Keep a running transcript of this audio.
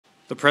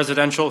The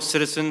Presidential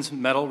Citizens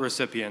Medal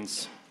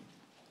recipients: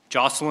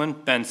 Jocelyn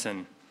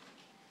Benson.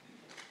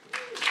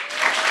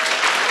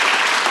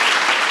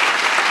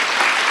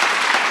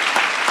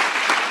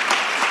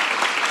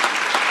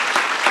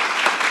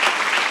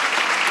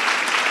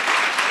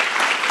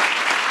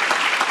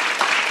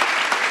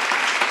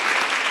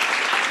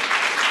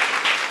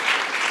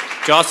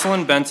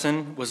 Jocelyn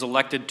Benson was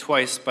elected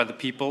twice by the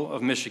people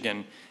of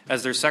Michigan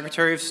as their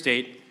Secretary of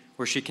State,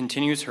 where she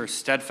continues her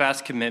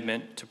steadfast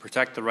commitment to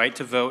protect the right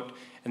to vote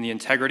and the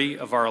integrity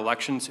of our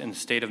elections in the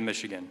state of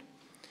Michigan.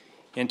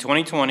 In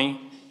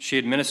 2020, she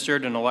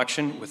administered an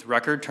election with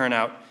record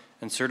turnout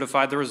and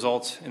certified the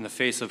results in the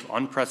face of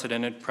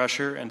unprecedented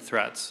pressure and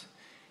threats,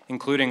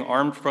 including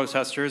armed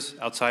protesters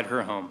outside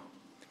her home.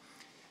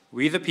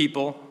 We, the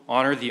people,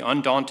 honor the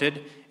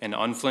undaunted and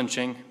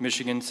unflinching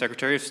Michigan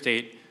Secretary of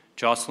State,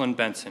 Jocelyn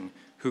Benson,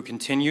 who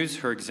continues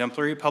her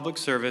exemplary public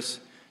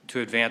service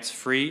to advance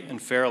free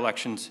and fair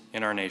elections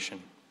in our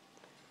nation.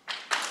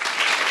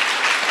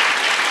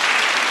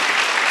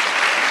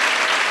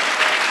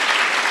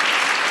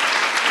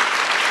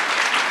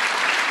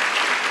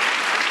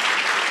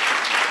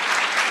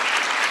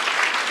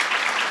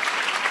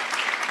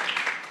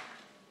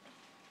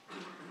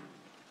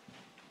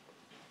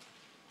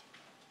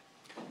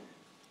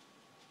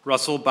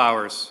 Russell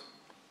Bowers.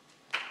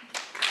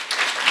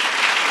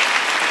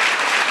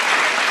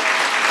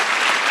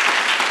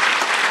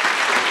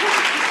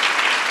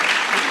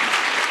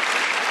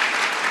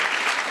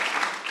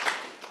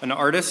 An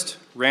artist,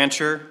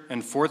 rancher,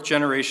 and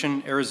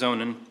fourth-generation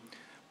Arizonan,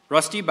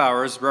 Rusty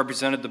Bowers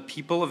represented the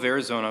people of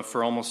Arizona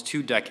for almost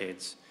 2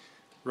 decades,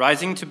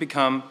 rising to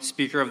become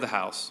Speaker of the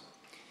House.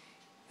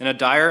 In a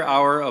dire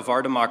hour of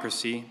our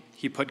democracy,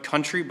 he put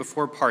country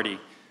before party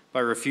by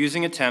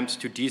refusing attempts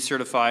to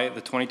decertify the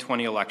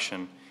 2020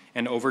 election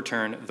and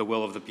overturn the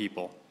will of the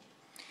people.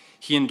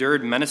 He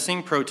endured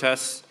menacing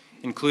protests,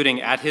 including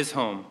at his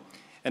home,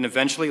 and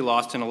eventually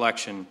lost an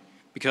election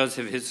because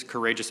of his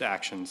courageous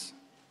actions.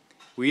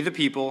 We, the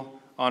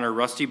people, honor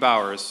Rusty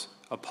Bowers,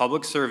 a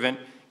public servant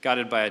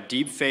guided by a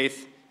deep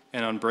faith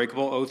and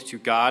unbreakable oath to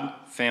God,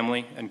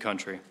 family, and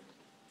country.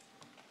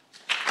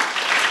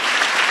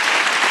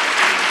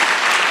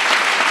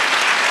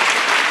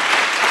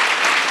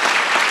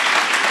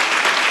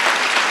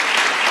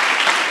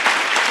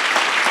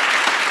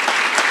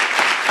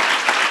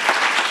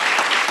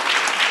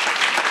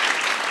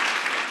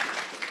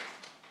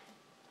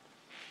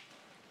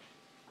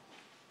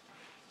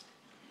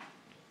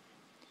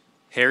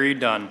 Harry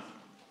Dunn.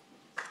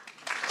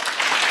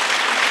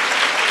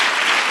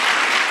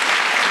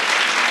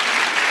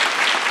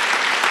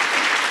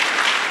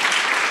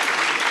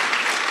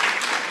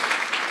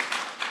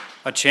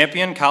 A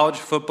champion college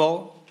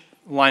football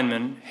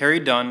lineman, Harry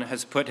Dunn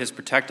has put his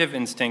protective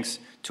instincts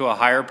to a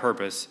higher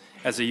purpose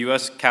as a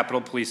U.S.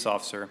 Capitol Police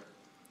officer.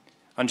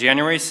 On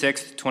January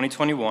 6,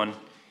 2021,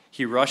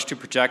 he rushed to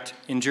protect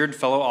injured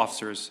fellow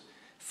officers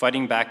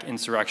fighting back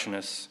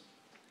insurrectionists.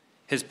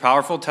 His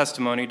powerful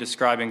testimony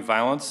describing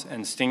violence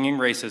and stinging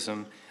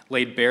racism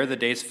laid bare the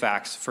day's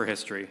facts for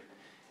history,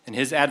 and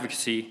his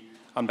advocacy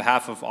on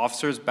behalf of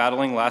officers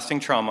battling lasting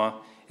trauma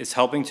is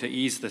helping to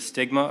ease the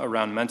stigma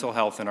around mental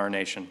health in our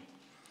nation.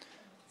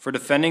 For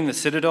defending the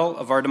citadel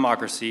of our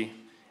democracy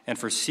and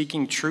for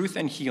seeking truth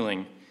and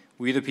healing,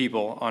 we the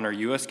people honor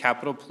U.S.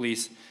 Capitol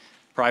Police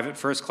Private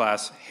First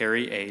Class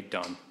Harry A.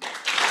 Dunn.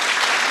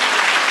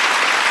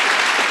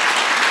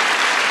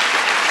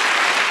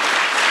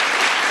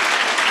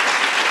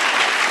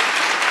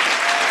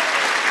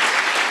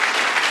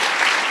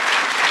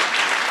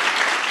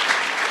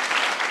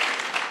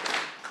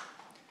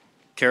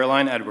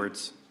 Caroline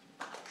Edwards.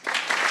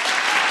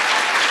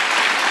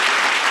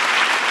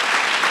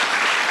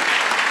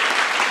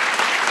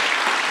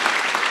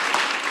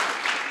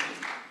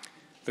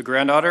 The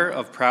granddaughter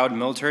of proud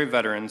military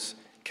veterans,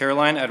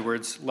 Caroline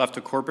Edwards left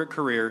a corporate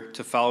career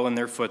to follow in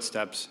their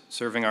footsteps,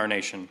 serving our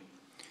nation.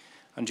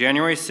 On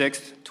January 6,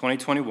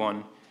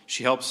 2021,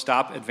 she helped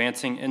stop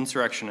advancing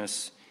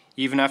insurrectionists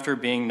even after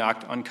being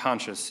knocked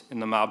unconscious in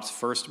the mob's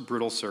first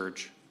brutal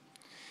surge.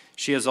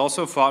 She has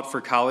also fought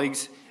for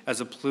colleagues as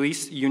a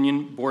police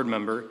union board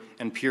member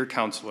and peer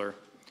counselor,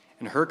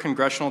 and her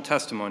congressional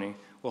testimony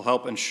will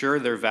help ensure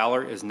their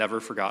valor is never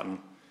forgotten.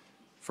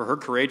 For her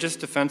courageous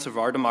defense of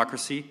our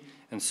democracy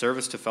and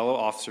service to fellow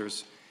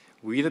officers,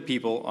 we the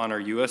people honor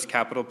U.S.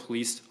 Capitol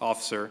Police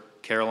Officer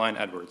Caroline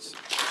Edwards.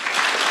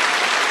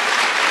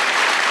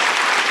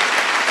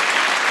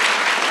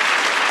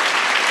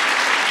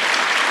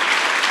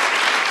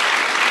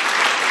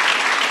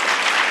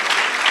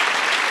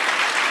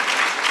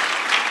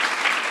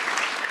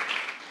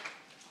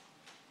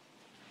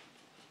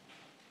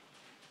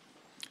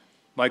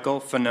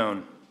 Michael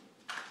Fanone.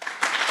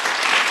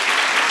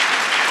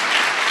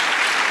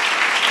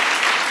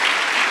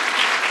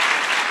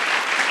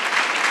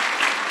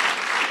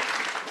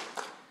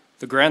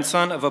 The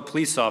grandson of a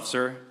police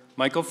officer,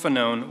 Michael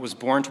Fanone was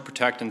born to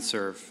protect and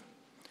serve.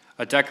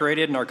 A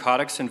decorated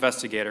narcotics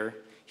investigator,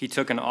 he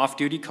took an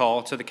off-duty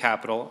call to the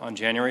Capitol on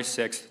January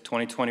 6,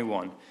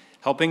 2021,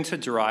 helping to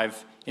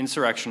drive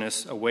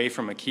insurrectionists away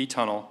from a key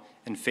tunnel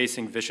and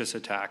facing vicious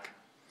attack.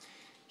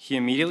 He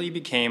immediately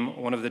became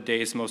one of the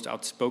day's most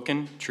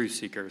outspoken truth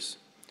seekers.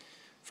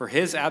 For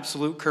his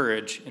absolute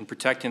courage in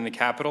protecting the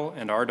Capitol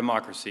and our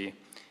democracy,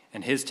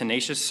 and his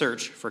tenacious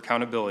search for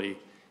accountability,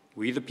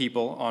 we the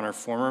people honor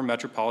former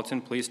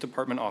Metropolitan Police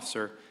Department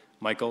officer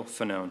Michael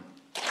Fanone.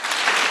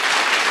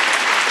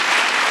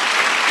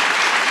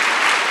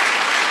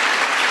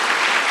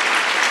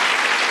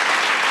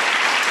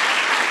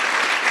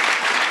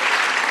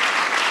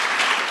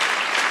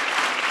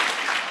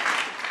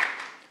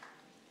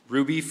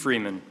 Ruby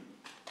Freeman.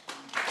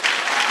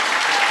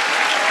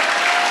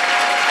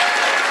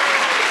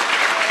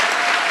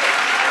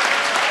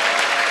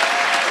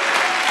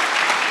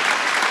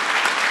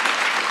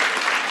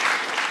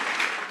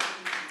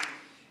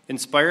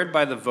 Inspired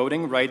by the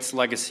voting rights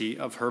legacy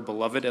of her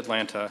beloved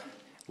Atlanta,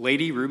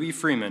 Lady Ruby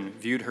Freeman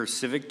viewed her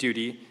civic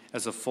duty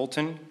as a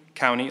Fulton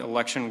County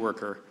election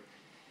worker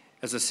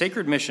as a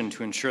sacred mission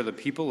to ensure the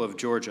people of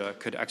Georgia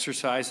could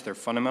exercise their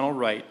fundamental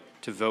right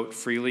to vote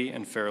freely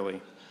and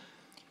fairly.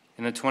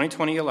 In the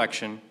 2020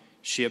 election,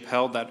 she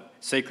upheld that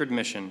sacred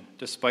mission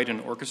despite an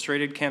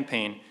orchestrated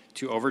campaign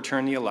to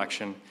overturn the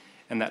election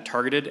and that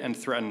targeted and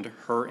threatened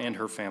her and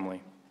her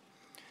family.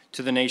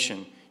 To the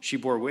nation, she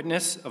bore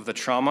witness of the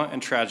trauma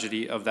and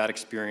tragedy of that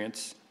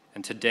experience,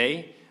 and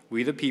today,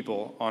 we the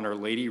people honor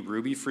Lady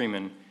Ruby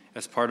Freeman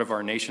as part of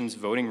our nation's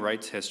voting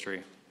rights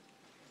history.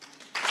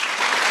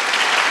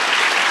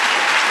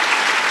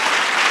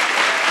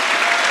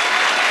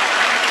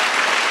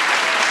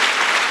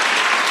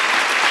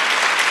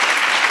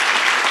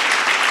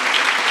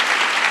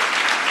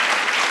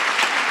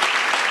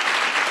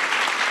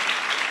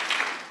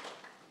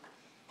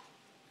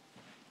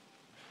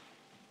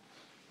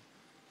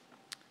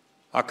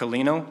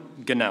 Aquilino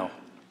Ganell.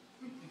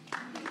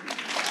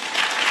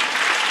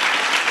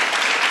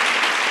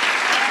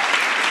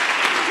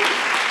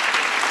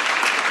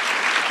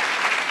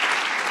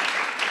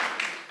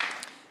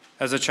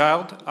 As a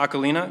child,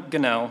 Aquilino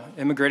Ganell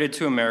immigrated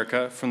to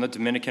America from the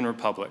Dominican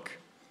Republic.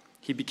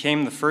 He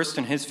became the first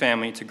in his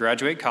family to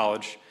graduate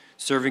college,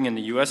 serving in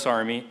the U.S.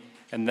 Army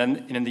and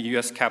then in the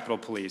U.S. Capitol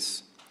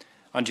Police.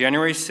 On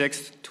January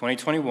 6,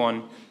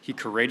 2021, he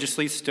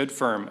courageously stood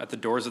firm at the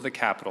doors of the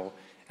Capitol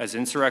as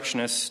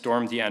insurrectionists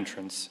stormed the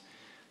entrance,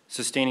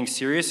 sustaining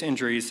serious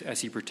injuries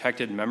as he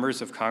protected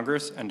members of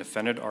Congress and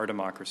defended our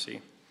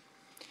democracy.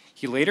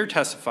 He later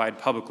testified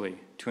publicly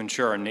to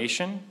ensure our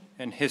nation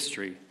and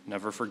history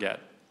never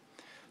forget.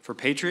 For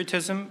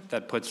patriotism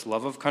that puts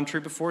love of country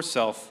before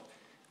self,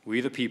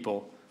 we the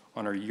people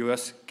honor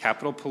U.S.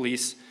 Capitol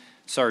Police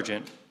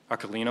Sergeant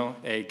Aquilino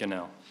A.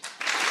 Ganell.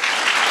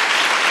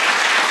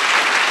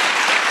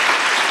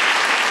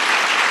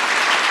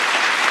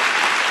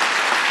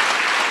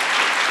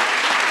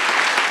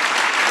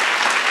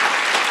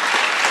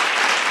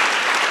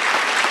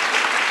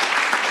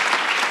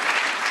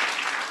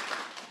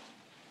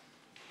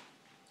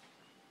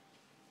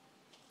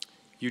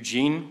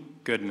 Eugene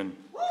Goodman.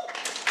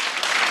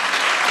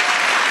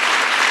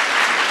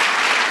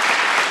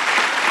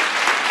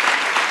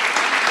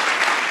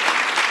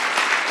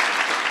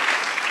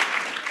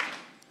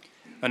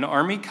 An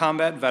Army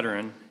combat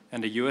veteran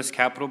and a U.S.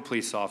 Capitol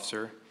Police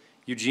officer,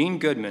 Eugene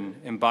Goodman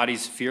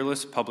embodies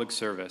fearless public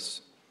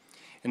service.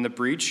 In the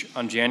breach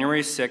on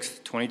January 6,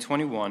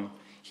 2021,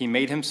 he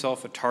made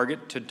himself a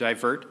target to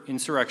divert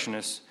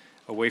insurrectionists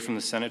away from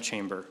the Senate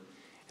chamber,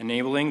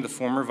 enabling the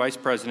former vice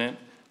president,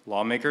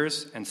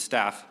 lawmakers, and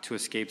staff to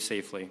escape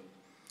safely.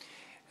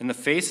 In the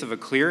face of a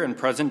clear and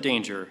present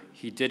danger,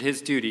 he did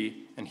his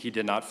duty and he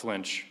did not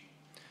flinch.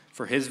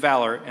 For his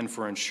valor and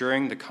for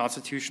ensuring the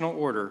constitutional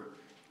order,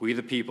 we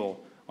the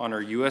people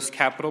honor U.S.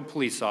 Capitol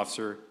Police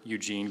Officer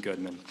Eugene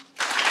Goodman.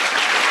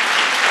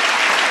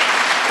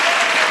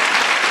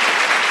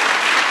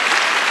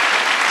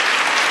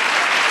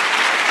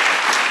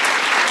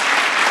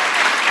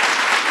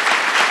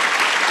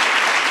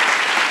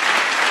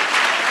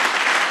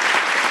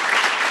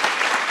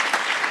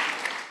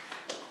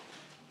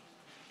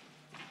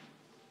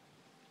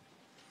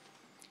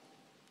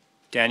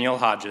 Daniel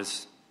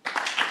Hodges.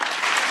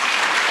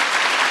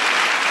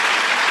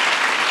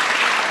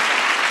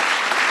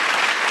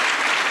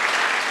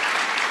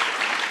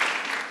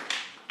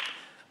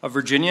 A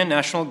Virginia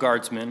National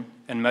Guardsman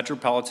and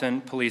Metropolitan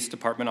Police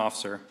Department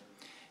officer,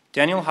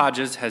 Daniel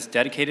Hodges has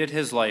dedicated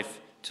his life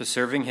to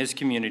serving his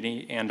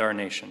community and our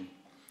nation.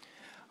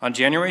 On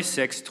January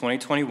 6,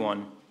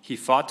 2021, he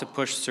fought to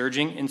push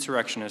surging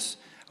insurrectionists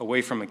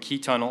away from a key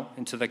tunnel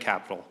into the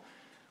Capitol,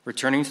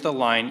 returning to the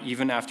line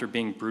even after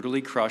being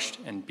brutally crushed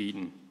and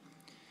beaten.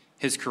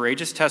 His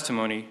courageous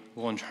testimony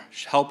will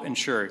help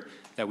ensure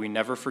that we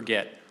never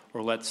forget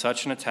or let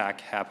such an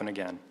attack happen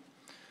again.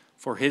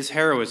 For his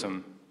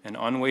heroism and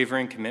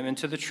unwavering commitment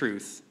to the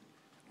truth,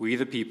 we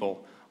the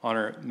people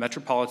honor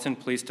Metropolitan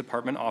Police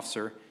Department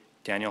Officer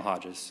Daniel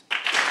Hodges.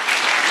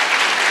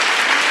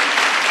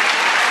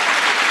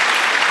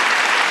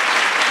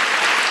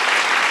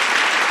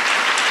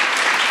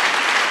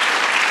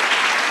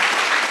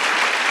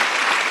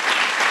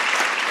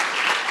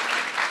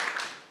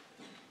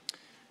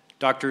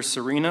 Dr.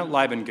 Serena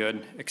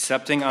Liebengood,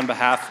 accepting on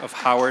behalf of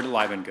Howard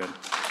Liebengood.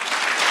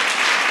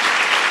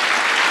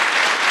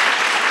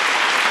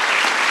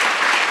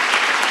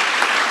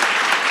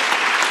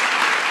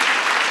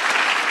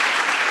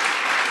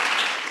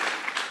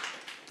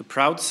 The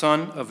proud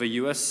son of a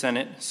U.S.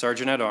 Senate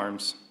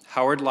Sergeant-at-Arms,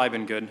 Howard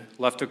Liebengood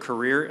left a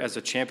career as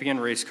a champion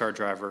race car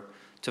driver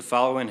to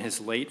follow in his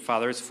late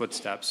father's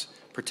footsteps,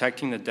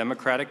 protecting the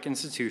democratic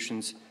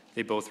institutions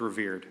they both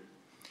revered.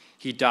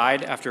 He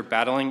died after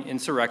battling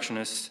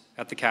insurrectionists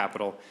at the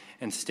Capitol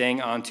and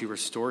staying on to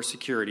restore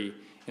security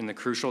in the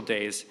crucial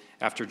days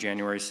after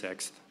January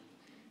 6th.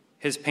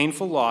 His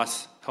painful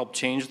loss helped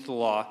change the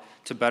law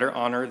to better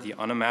honor the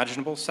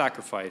unimaginable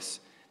sacrifice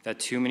that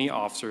too many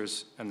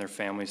officers and their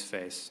families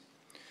face.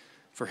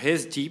 For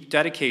his deep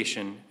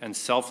dedication and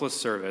selfless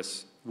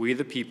service, we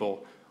the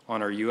people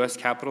honor U.S.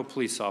 Capitol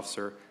Police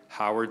Officer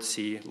Howard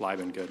C.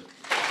 Liebengood.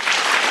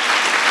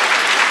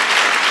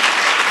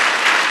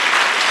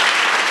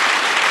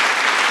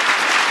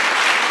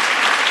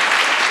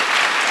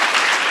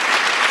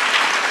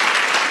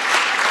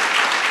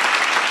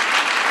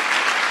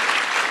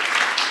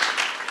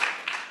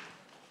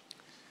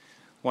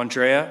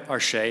 Wandrea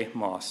Arshay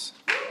Moss.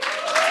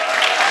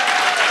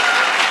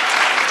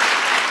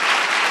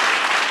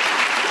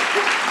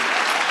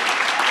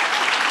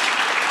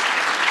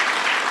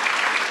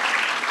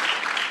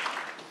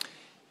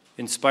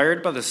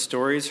 Inspired by the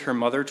stories her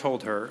mother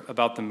told her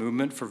about the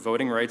movement for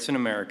voting rights in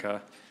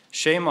America,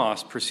 Shay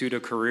Moss pursued a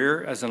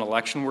career as an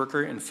election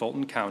worker in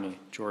Fulton County,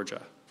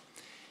 Georgia.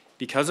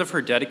 Because of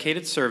her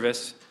dedicated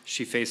service,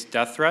 she faced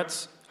death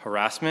threats,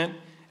 harassment,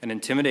 and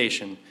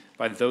intimidation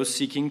by those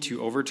seeking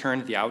to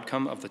overturn the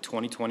outcome of the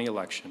 2020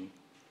 election.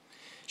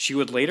 She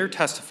would later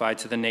testify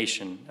to the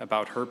nation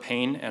about her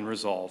pain and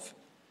resolve.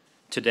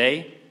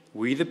 Today,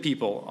 we the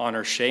people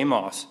honor Shay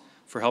Moss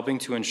for helping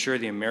to ensure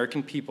the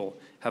American people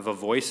have a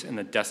voice in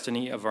the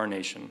destiny of our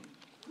nation.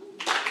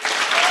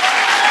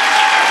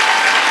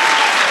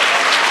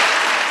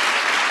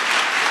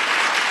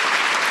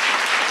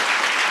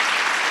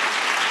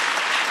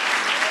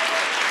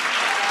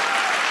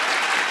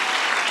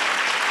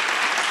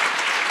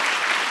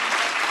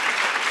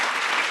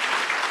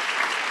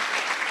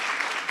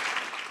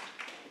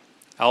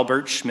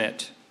 Albert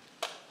Schmidt.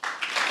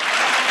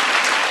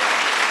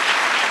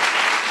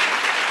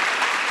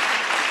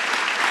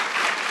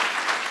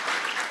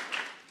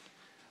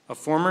 A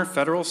former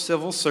federal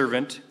civil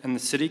servant and the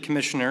city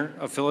commissioner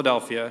of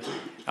Philadelphia,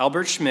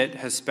 Albert Schmidt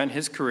has spent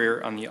his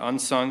career on the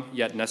unsung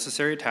yet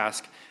necessary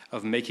task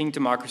of making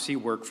democracy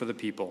work for the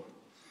people.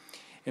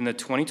 In the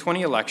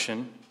 2020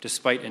 election,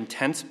 despite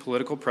intense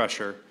political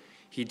pressure,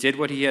 he did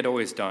what he had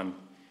always done,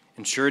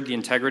 ensured the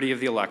integrity of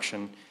the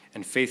election,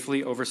 and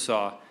faithfully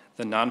oversaw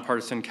the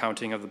nonpartisan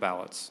counting of the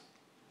ballots.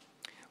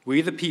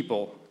 We the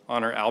people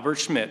honor Albert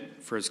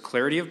Schmidt for his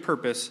clarity of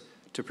purpose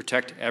to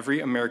protect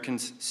every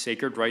American's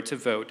sacred right to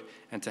vote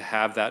and to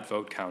have that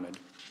vote counted.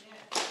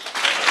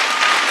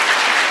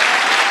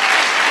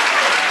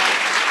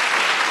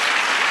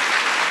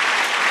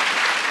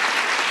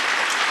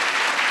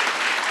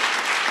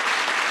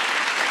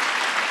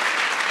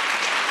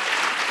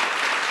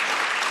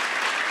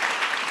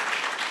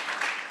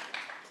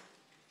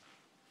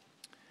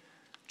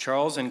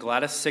 Charles and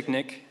Gladys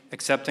Sicknick,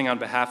 accepting on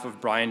behalf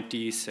of Brian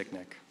D.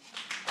 Sicknick.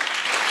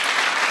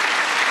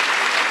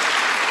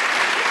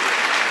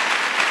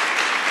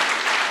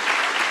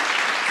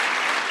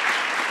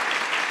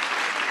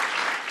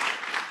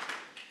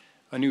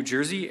 A New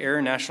Jersey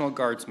Air National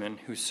Guardsman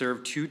who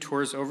served 2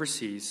 tours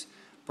overseas,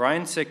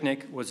 Brian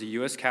Sicknick was a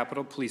U.S.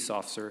 Capitol Police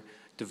officer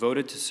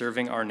devoted to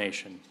serving our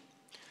nation.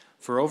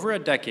 For over a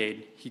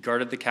decade, he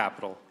guarded the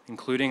Capitol,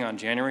 including on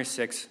January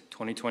 6,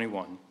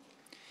 2021.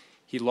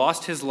 He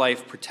lost his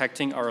life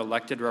protecting our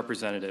elected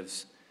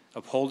representatives,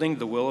 upholding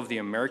the will of the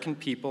American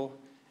people,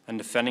 and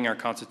defending our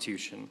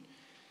Constitution.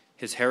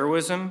 His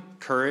heroism,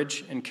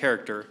 courage, and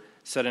character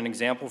set an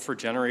example for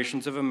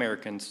generations of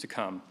Americans to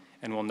come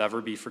and will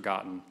never be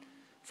forgotten.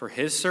 For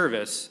his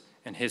service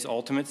and his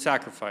ultimate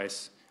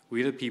sacrifice,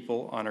 we the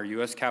people honor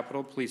U.S.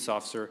 Capitol Police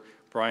Officer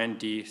Brian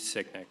D.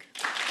 Sicknick.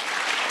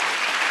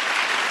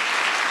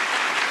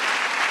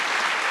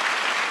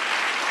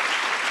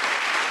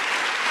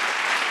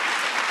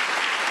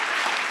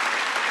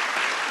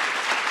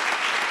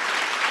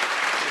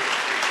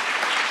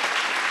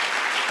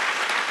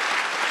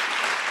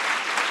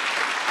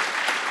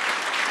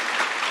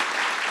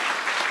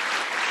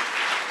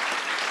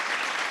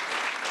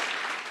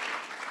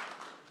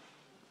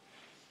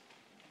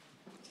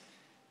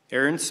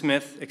 Aaron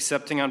Smith,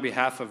 accepting on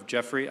behalf of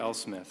Jeffrey L.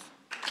 Smith.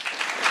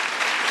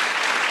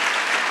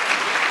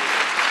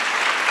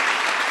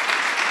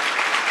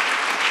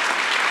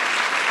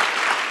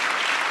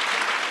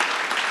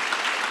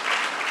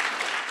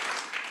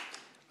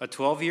 A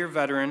 12-year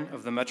veteran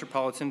of the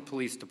Metropolitan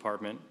Police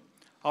Department,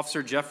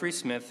 Officer Jeffrey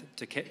Smith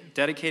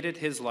dedicated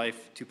his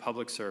life to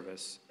public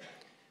service.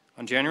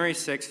 On January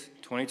 6,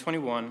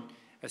 2021,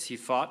 as he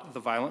fought the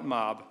violent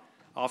mob,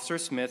 Officer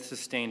Smith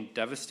sustained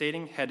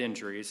devastating head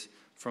injuries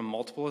from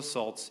multiple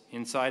assaults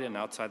inside and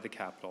outside the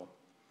Capitol.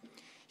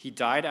 He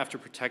died after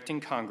protecting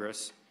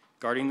Congress,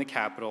 guarding the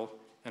Capitol,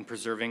 and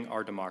preserving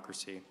our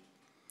democracy.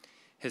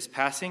 His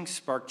passing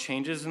sparked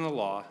changes in the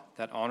law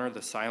that honor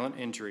the silent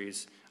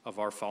injuries of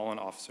our fallen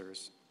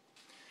officers.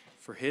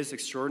 For his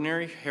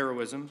extraordinary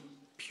heroism,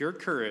 pure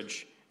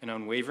courage, and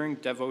unwavering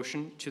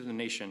devotion to the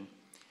nation,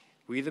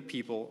 we the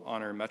people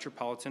honor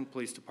Metropolitan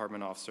Police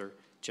Department Officer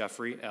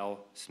Jeffrey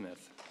L.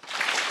 Smith.